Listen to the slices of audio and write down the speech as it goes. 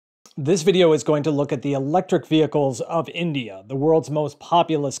This video is going to look at the electric vehicles of India, the world's most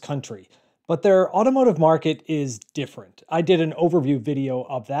populous country. But their automotive market is different. I did an overview video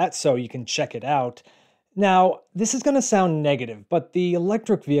of that, so you can check it out. Now, this is going to sound negative, but the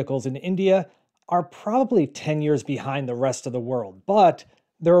electric vehicles in India are probably 10 years behind the rest of the world, but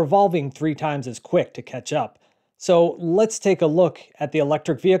they're evolving 3 times as quick to catch up. So let's take a look at the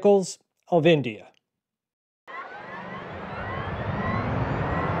electric vehicles of India.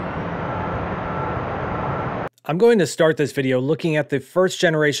 I'm going to start this video looking at the first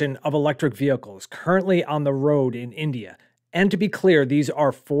generation of electric vehicles currently on the road in India. And to be clear, these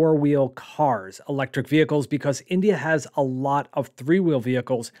are 4-wheel cars, electric vehicles, because India has a lot of 3-wheel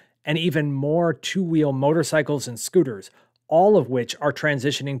vehicles and even more 2-wheel motorcycles and scooters, all of which are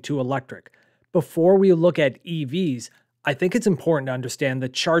transitioning to electric. Before we look at EVs, I think it's important to understand the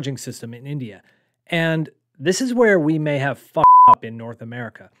charging system in India. And this is where we may have fucked up in North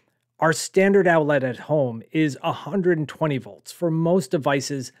America. Our standard outlet at home is 120 volts. For most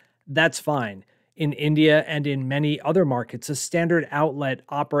devices, that's fine. In India and in many other markets, a standard outlet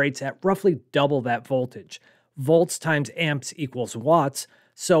operates at roughly double that voltage. Volts times amps equals watts,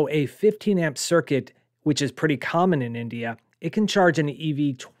 so a 15 amp circuit, which is pretty common in India, it can charge an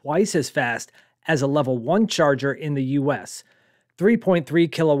EV twice as fast as a level 1 charger in the US.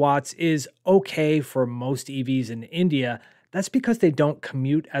 3.3 kilowatts is okay for most EVs in India. That's because they don't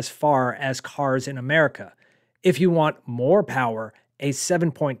commute as far as cars in America. If you want more power, a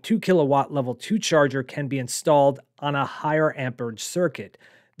 7.2 kilowatt level 2 charger can be installed on a higher amperage circuit.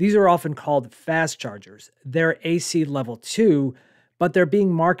 These are often called fast chargers. They're AC level 2, but they're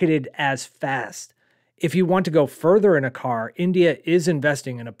being marketed as fast. If you want to go further in a car, India is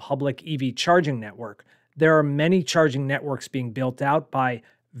investing in a public EV charging network. There are many charging networks being built out by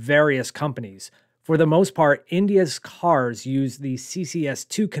various companies. For the most part, India's cars use the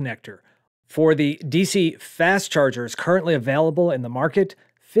CCS2 connector. For the DC fast chargers currently available in the market,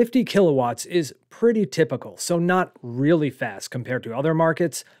 50 kilowatts is pretty typical, so not really fast compared to other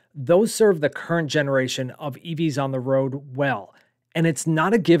markets. Those serve the current generation of EVs on the road well, and it's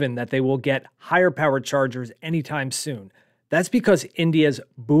not a given that they will get higher powered chargers anytime soon. That's because India's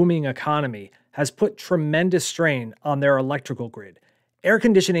booming economy has put tremendous strain on their electrical grid. Air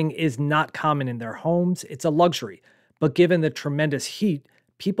conditioning is not common in their homes, it's a luxury, but given the tremendous heat,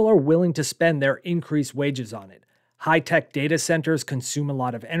 people are willing to spend their increased wages on it. High-tech data centers consume a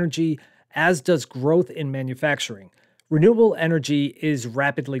lot of energy, as does growth in manufacturing. Renewable energy is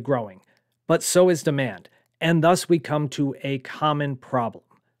rapidly growing, but so is demand, and thus we come to a common problem: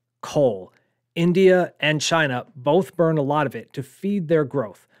 coal. India and China both burn a lot of it to feed their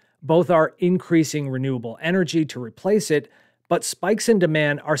growth. Both are increasing renewable energy to replace it, but spikes in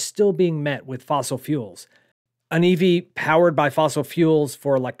demand are still being met with fossil fuels. An EV powered by fossil fuels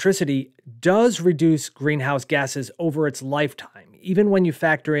for electricity does reduce greenhouse gases over its lifetime, even when you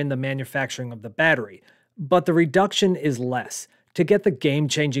factor in the manufacturing of the battery, but the reduction is less. To get the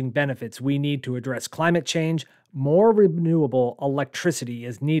game-changing benefits we need to address climate change, more renewable electricity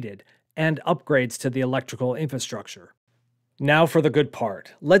is needed, and upgrades to the electrical infrastructure. Now for the good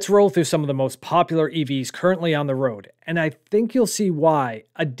part. Let's roll through some of the most popular EVs currently on the road, and I think you'll see why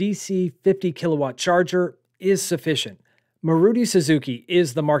a DC 50 kilowatt charger is sufficient. Maruti Suzuki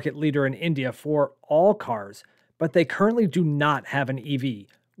is the market leader in India for all cars, but they currently do not have an EV.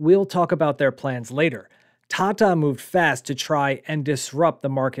 We'll talk about their plans later. Tata moved fast to try and disrupt the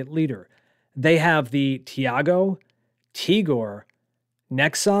market leader. They have the Tiago, Tigor,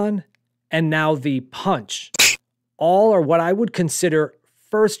 Nexon, and now the Punch. All are what I would consider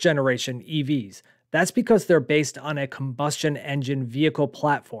first-generation EVs. That's because they're based on a combustion engine vehicle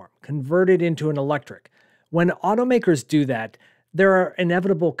platform, converted into an electric. When automakers do that, there are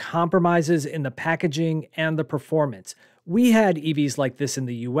inevitable compromises in the packaging and the performance. We had EVs like this in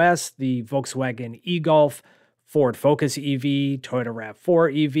the US, the Volkswagen e-Golf, Ford Focus EV, Toyota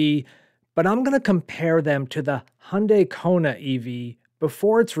RAV4 EV, but I'm going to compare them to the Hyundai Kona EV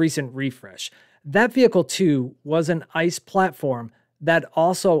before its recent refresh. That vehicle, too, was an ICE platform that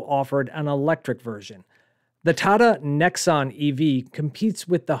also offered an electric version. The Tata Nexon EV competes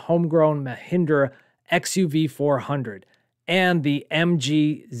with the homegrown Mahindra XUV 400 and the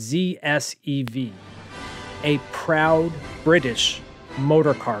MG ZS EV, a proud British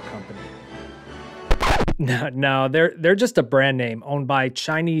motor car company. No, they're just a brand name owned by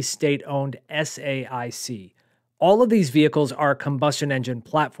Chinese state-owned SAIC. All of these vehicles are combustion engine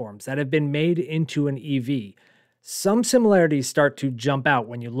platforms that have been made into an EV. Some similarities start to jump out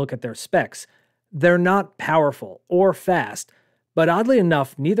when you look at their specs. They're not powerful or fast, but oddly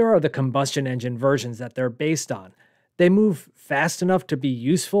enough, neither are the combustion engine versions that they're based on. They move fast enough to be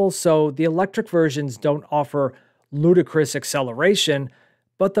useful, so the electric versions don't offer ludicrous acceleration,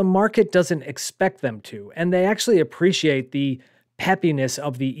 but the market doesn't expect them to, and they actually appreciate the peppiness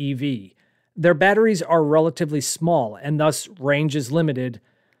of the EV. Their batteries are relatively small, and thus range is limited.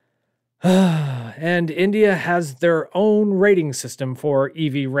 And India has their own rating system for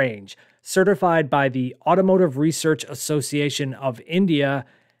EV range, certified by the Automotive Research Association of India.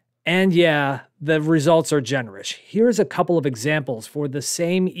 And yeah, the results are generous. Here's a couple of examples for the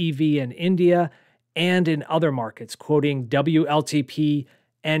same EV in India and in other markets, quoting WLTP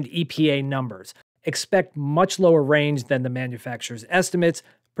and EPA numbers. Expect much lower range than the manufacturer's estimates,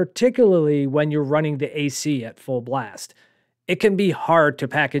 particularly when you're running the AC at full blast. It can be hard to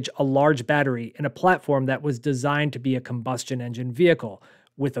package a large battery in a platform that was designed to be a combustion engine vehicle,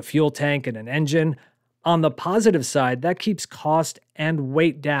 with a fuel tank and an engine. On the positive side, that keeps cost and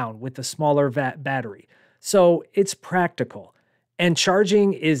weight down with the smaller battery. So it's practical. And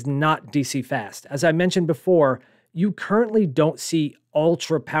charging is not DC fast. As I mentioned before, you currently don't see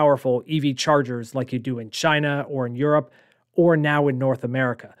ultra-powerful EV chargers like you do in China or in Europe or now in North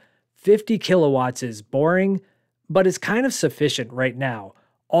America. 50 kilowatts is boring, but it's kind of sufficient right now.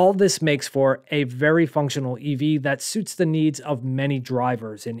 All this makes for a very functional EV that suits the needs of many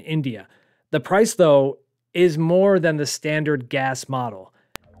drivers in India. The price, though, is more than the standard gas model.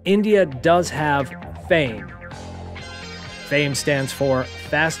 India does have FAME. FAME stands for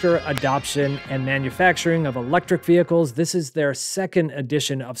Faster Adoption and Manufacturing of Electric Vehicles. This is their second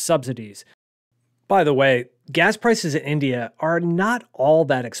edition of subsidies. By the way, gas prices in India are not all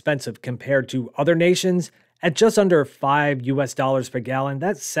that expensive compared to other nations. At just under $5 per gallon,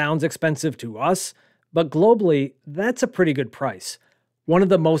 that sounds expensive to us, but globally, that's a pretty good price. One of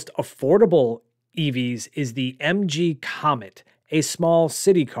the most affordable EVs is the MG Comet, a small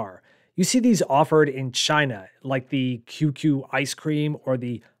city car. You see these offered in China, like the QQ ice cream or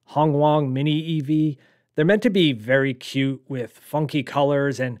the Hongwang Mini EV. They're meant to be very cute with funky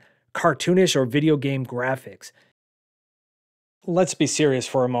colors and cartoonish or video game graphics. Let's be serious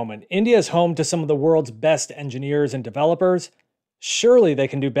for a moment. India is home to some of the world's best engineers and developers. Surely they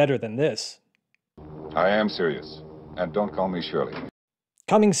can do better than this. I am serious, and don't call me Shirley.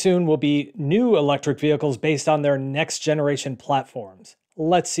 Coming soon will be new electric vehicles based on their next generation platforms.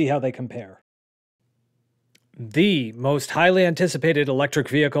 Let's see how they compare. The most highly anticipated electric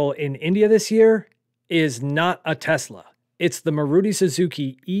vehicle in India this year is not a Tesla. It's the Maruti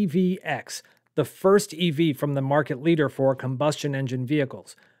Suzuki EVX, the first EV from the market leader for combustion engine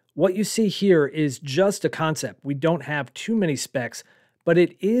vehicles. What you see here is just a concept. We don't have too many specs, but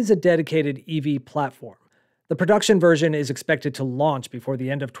it is a dedicated EV platform. The production version is expected to launch before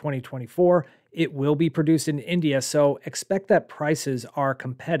the end of 2024. It will be produced in India, so expect that prices are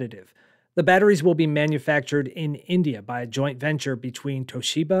competitive. The batteries will be manufactured in India by a joint venture between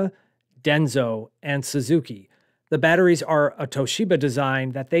Toshiba, Denso, and Suzuki. The batteries are a Toshiba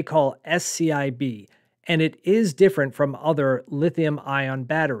design that they call SCIB, and it is different from other lithium-ion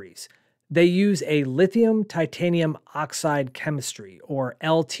batteries. They use a lithium titanium oxide chemistry, or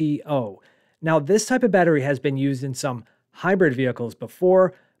LTO. Now, this type of battery has been used in some hybrid vehicles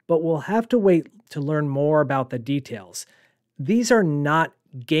before, but we'll have to wait to learn more about the details. These are not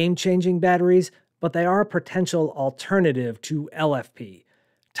game-changing batteries, but they are a potential alternative to LFP.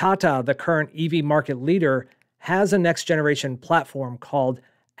 Tata, the current EV market leader, has a next-generation platform called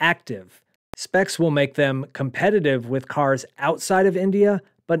Active. Specs will make them competitive with cars outside of India,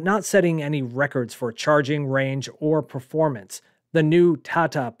 but not setting any records for charging range or performance. The new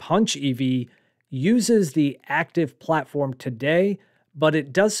Tata Punch EV uses the Active platform today, but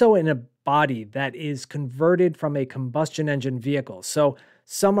it does so in a body that is converted from a combustion engine vehicle. So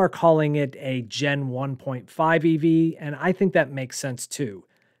some are calling it a Gen 1.5 EV, and I think that makes sense too.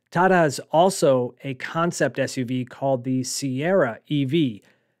 Tata has also a concept SUV called the Sierra EV.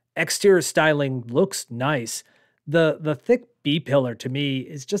 Exterior styling looks nice. The thick B-pillar to me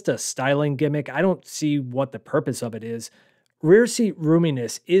is just a styling gimmick. I don't see what the purpose of it is. Rear seat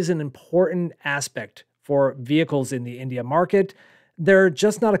roominess is an important aspect for vehicles in the India market. They're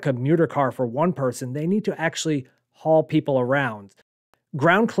just not a commuter car for one person. They need to actually haul people around.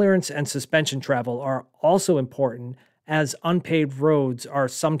 Ground clearance and suspension travel are also important, as unpaved roads are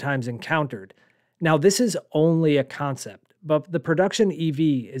sometimes encountered. Now, this is only a concept, but the production EV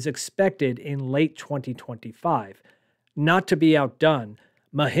is expected in late 2025. Not to be outdone,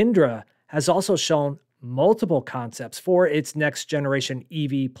 Mahindra has also shown multiple concepts for its next generation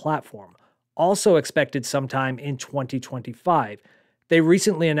EV platform, also expected sometime in 2025. They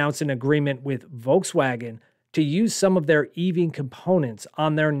recently announced an agreement with Volkswagen to use some of their EV components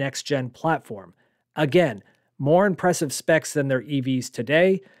on their next-gen platform. Again, More impressive specs than their EVs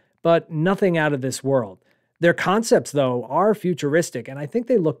today, but nothing out of this world. Their concepts, though, are futuristic, and I think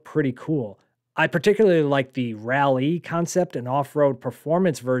they look pretty cool. I particularly like the Rally concept, an off-road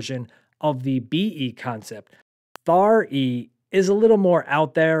performance version of the BE concept. Thar E is a little more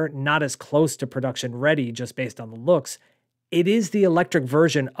out there, not as close to production ready just based on the looks. It is the electric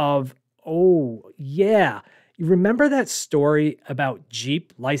version of, oh yeah, you remember that story about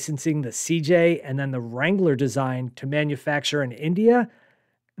Jeep licensing the CJ and then the Wrangler design to manufacture in India?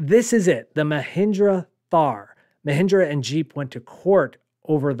 This is it, the Mahindra Thar. Mahindra and Jeep went to court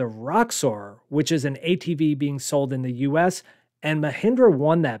over the Roxor, which is an ATV being sold in the US, and Mahindra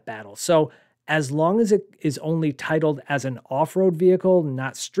won that battle. So as long as it is only titled as an off-road vehicle,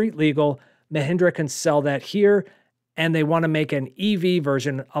 not street legal, Mahindra can sell that here, and they want to make an EV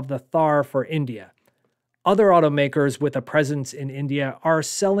version of the Thar for India. Other automakers with a presence in India are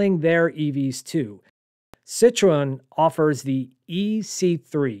selling their EVs too. Citroën offers the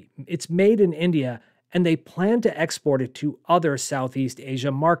EC3. It's made in India, and they plan to export it to other Southeast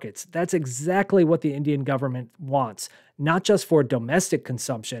Asia markets. That's exactly what the Indian government wants, not just for domestic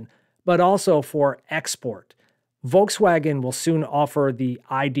consumption, but also for export. Volkswagen will soon offer the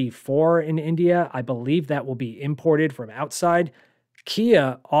ID4 in India. I believe that will be imported from outside.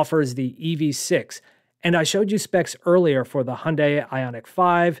 Kia offers the EV6, and I showed you specs earlier for the Hyundai Ioniq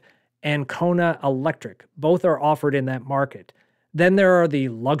 5 and Kona Electric. Both are offered in that market. Then there are the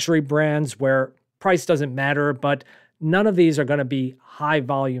luxury brands where price doesn't matter, but none of these are going to be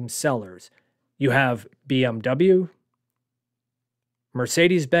high-volume sellers. You have BMW,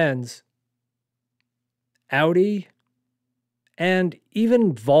 Mercedes-Benz, Audi, and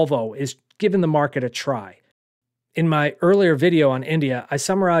even Volvo is giving the market a try. In my earlier video on India, I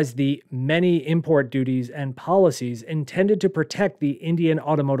summarized the many import duties and policies intended to protect the Indian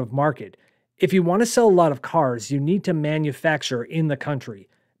automotive market. If you want to sell a lot of cars, you need to manufacture in the country.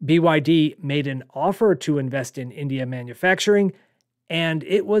 BYD made an offer to invest in India manufacturing, and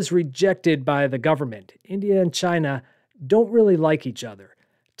it was rejected by the government. India and China don't really like each other.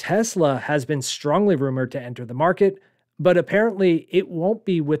 Tesla has been strongly rumored to enter the market, but apparently it won't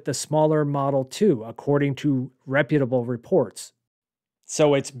be with the smaller Model 2, according to reputable reports.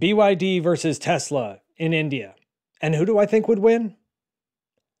 So it's BYD versus Tesla in India. And who do I think would win?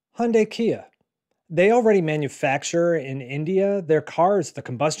 Hyundai Kia. They already manufacture in India. Their cars, the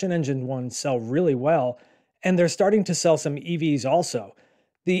combustion engine ones, sell really well, and they're starting to sell some EVs also.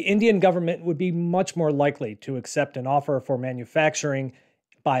 The Indian government would be much more likely to accept an offer for manufacturing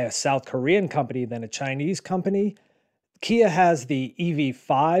by a South Korean company than a Chinese company. Kia has the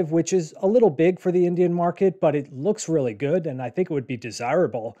EV5, which is a little big for the Indian market, but it looks really good, and I think it would be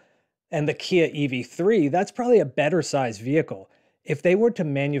desirable. And the Kia EV3, that's probably a better sized vehicle. If they were to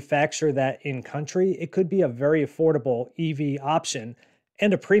manufacture that in country, it could be a very affordable EV option,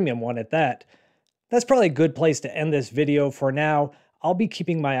 and a premium one at that. That's probably a good place to end this video for now. I'll be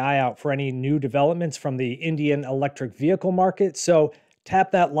keeping my eye out for any new developments from the Indian electric vehicle market, so tap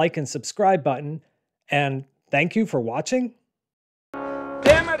that like and subscribe button, and thank you for watching.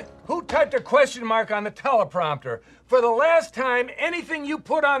 Damn it! Who typed a question mark on the teleprompter? For the last time, anything you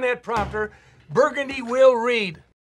put on that prompter, Burgundy will read.